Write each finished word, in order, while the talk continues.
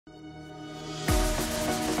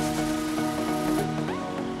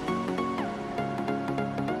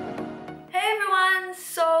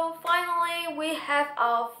have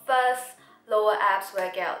our first lower abs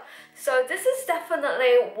workout. So this is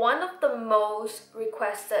definitely one of the most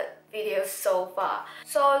requested videos so far.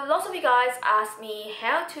 So lots of you guys asked me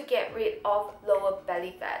how to get rid of lower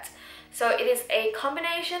belly fat. So it is a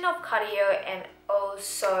combination of cardio and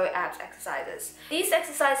also abs exercises. These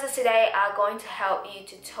exercises today are going to help you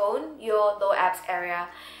to tone your lower abs area,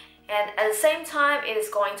 and at the same time it is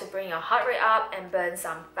going to bring your heart rate up and burn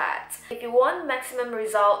some fat. If you want maximum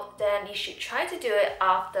result, then you should try to do it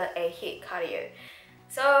after a HIIT cardio.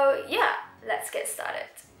 So yeah, let's get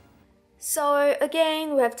started. So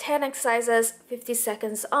again, we have 10 exercises, 50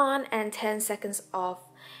 seconds on and 10 seconds off.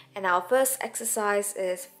 And our first exercise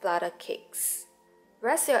is flutter kicks.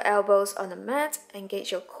 Rest your elbows on the mat,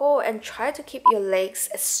 engage your core and try to keep your legs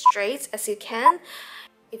as straight as you can.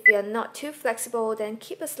 If you are not too flexible, then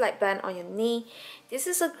keep a slight bend on your knee. This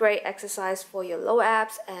is a great exercise for your lower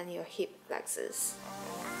abs and your hip flexors.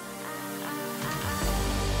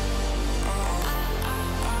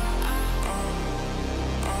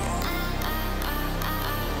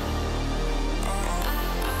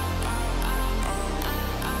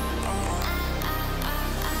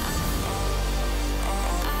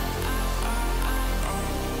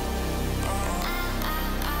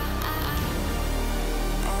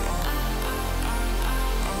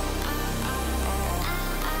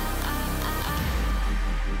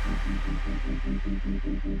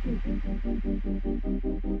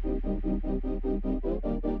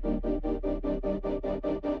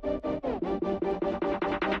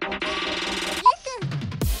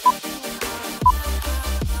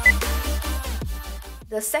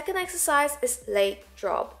 The second exercise is leg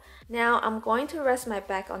drop. Now I'm going to rest my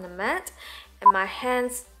back on the mat and my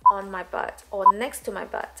hands on my butt or next to my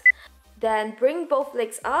butt. Then bring both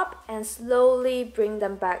legs up and slowly bring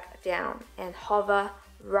them back down and hover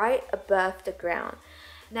right above the ground.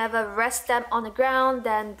 Never rest them on the ground,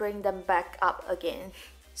 then bring them back up again.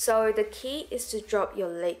 So the key is to drop your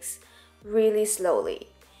legs really slowly.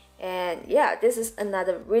 And yeah, this is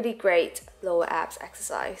another really great lower abs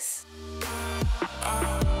exercise.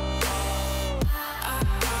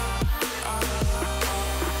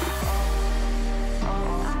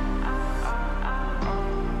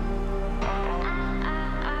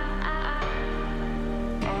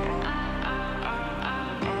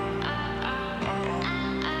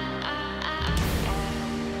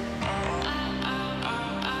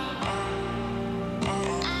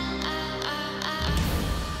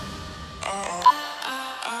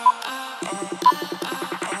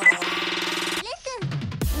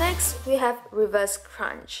 Next, we have reverse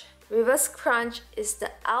crunch. Reverse crunch is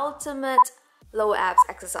the ultimate lower abs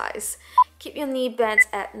exercise. Keep your knee bent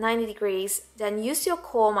at 90 degrees, then use your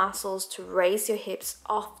core muscles to raise your hips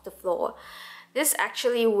off the floor. This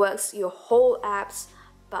actually works your whole abs,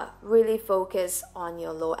 but really focus on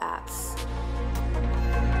your lower abs.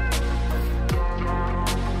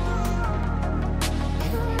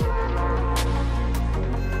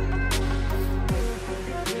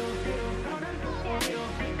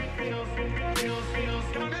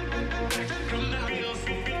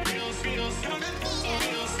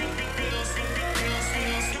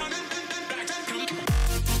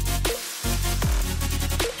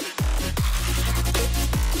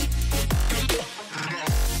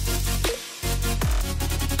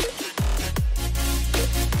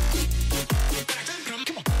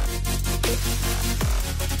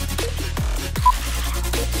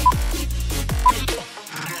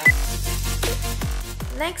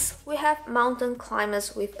 Next, we have mountain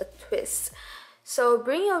climbers with a twist. So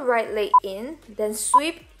bring your right leg in, then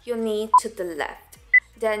sweep your knee to the left.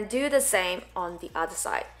 Then do the same on the other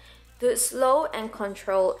side. Do it slow and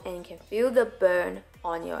controlled, and you can feel the burn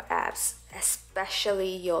on your abs,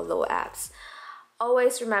 especially your lower abs.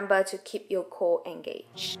 Always remember to keep your core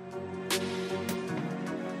engaged.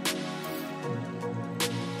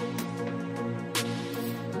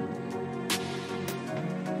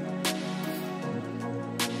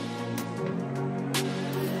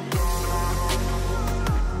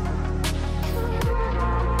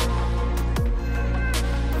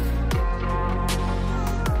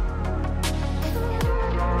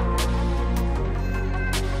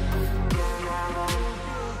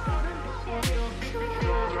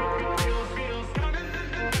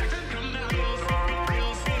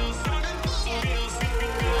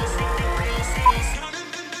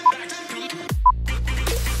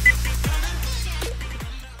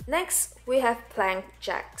 Next, we have plank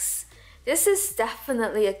jacks. This is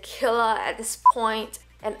definitely a killer at this point,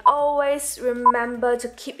 and always remember to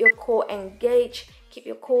keep your core engaged, keep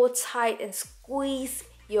your core tight and squeeze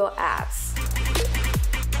your abs.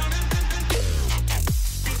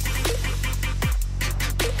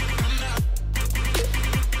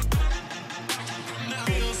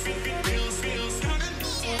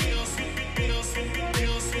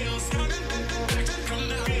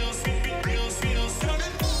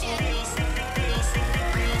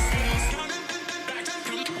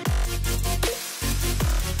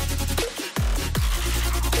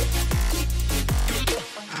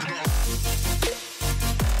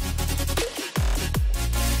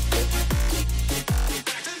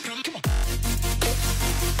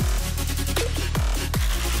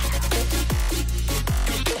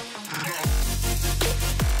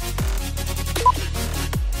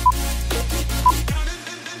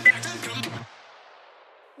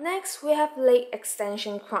 Next, we have leg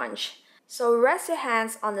extension crunch. So rest your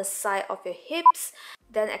hands on the side of your hips,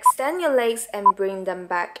 then extend your legs and bring them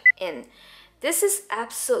back in. This is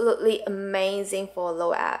absolutely amazing for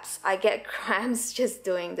lower abs. I get cramps just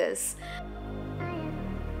doing this.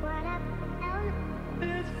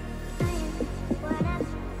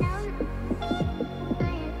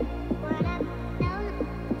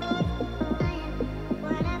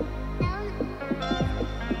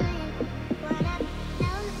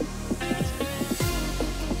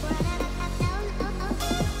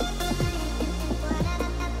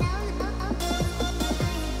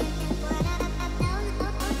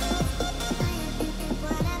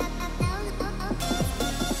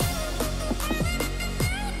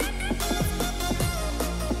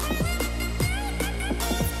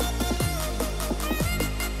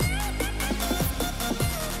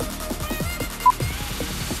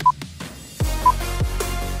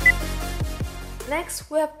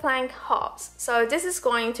 Next, we have plank hops. So this is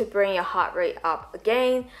going to bring your heart rate up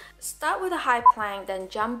again. Start with a high plank, then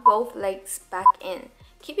jump both legs back in.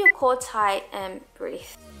 Keep your core tight and breathe.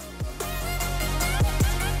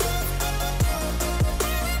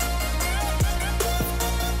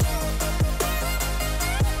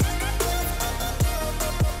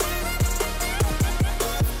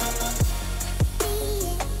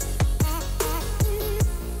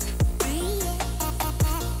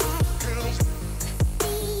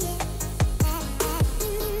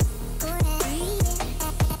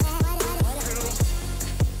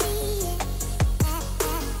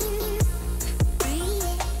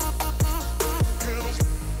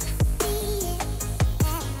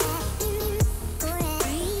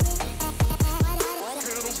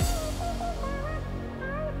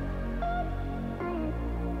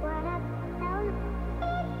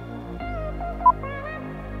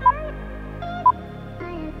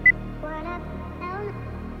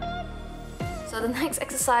 So the next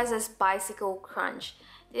exercise is bicycle crunch.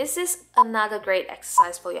 This is another great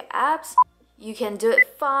exercise for your abs. You can do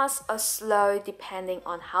it fast or slow depending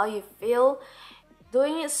on how you feel.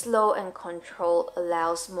 Doing it slow and controlled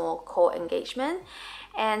allows more core engagement,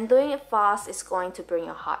 and doing it fast is going to bring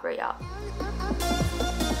your heart rate up.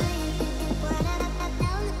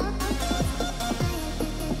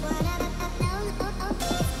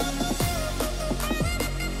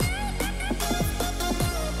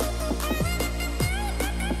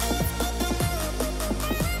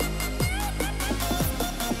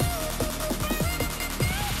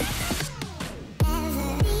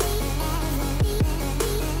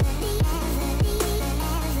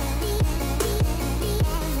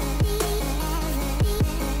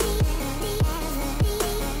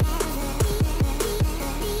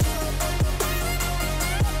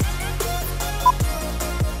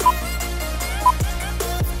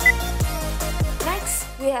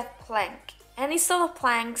 We have plank. Any sort of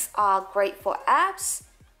planks are great for abs,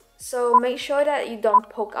 so make sure that you don't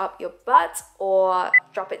poke up your butt or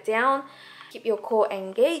drop it down. Keep your core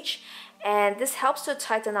engaged, and this helps to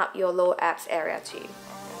tighten up your lower abs area too.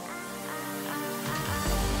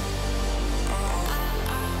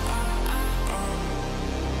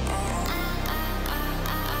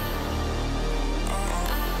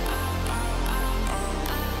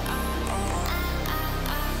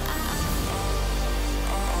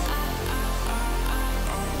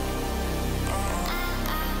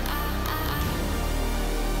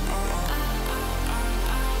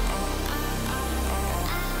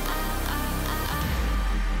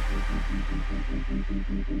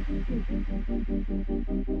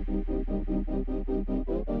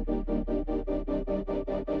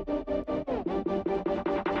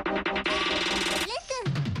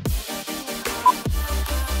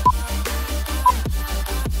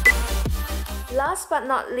 Last but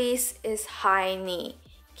not least is high knee.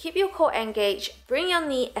 Keep your core engaged, bring your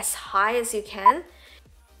knee as high as you can.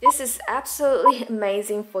 This is absolutely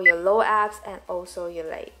amazing for your lower abs and also your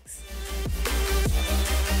legs.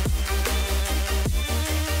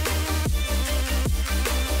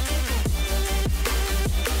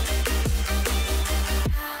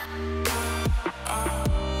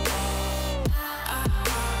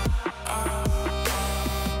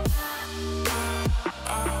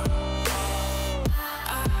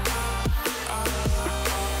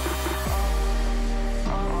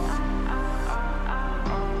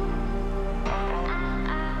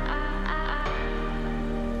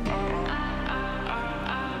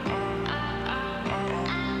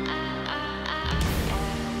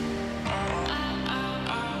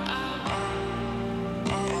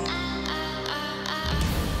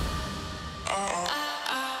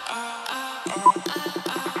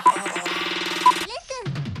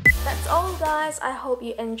 guys, I hope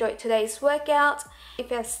you enjoyed today's workout.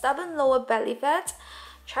 If you have stubborn lower belly fat,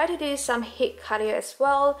 try to do some HIIT cardio as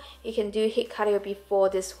well. You can do HIIT cardio before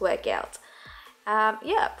this workout.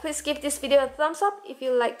 Yeah, please give this video a thumbs up if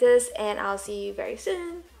you like this, and I'll see you very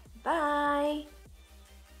soon. Bye!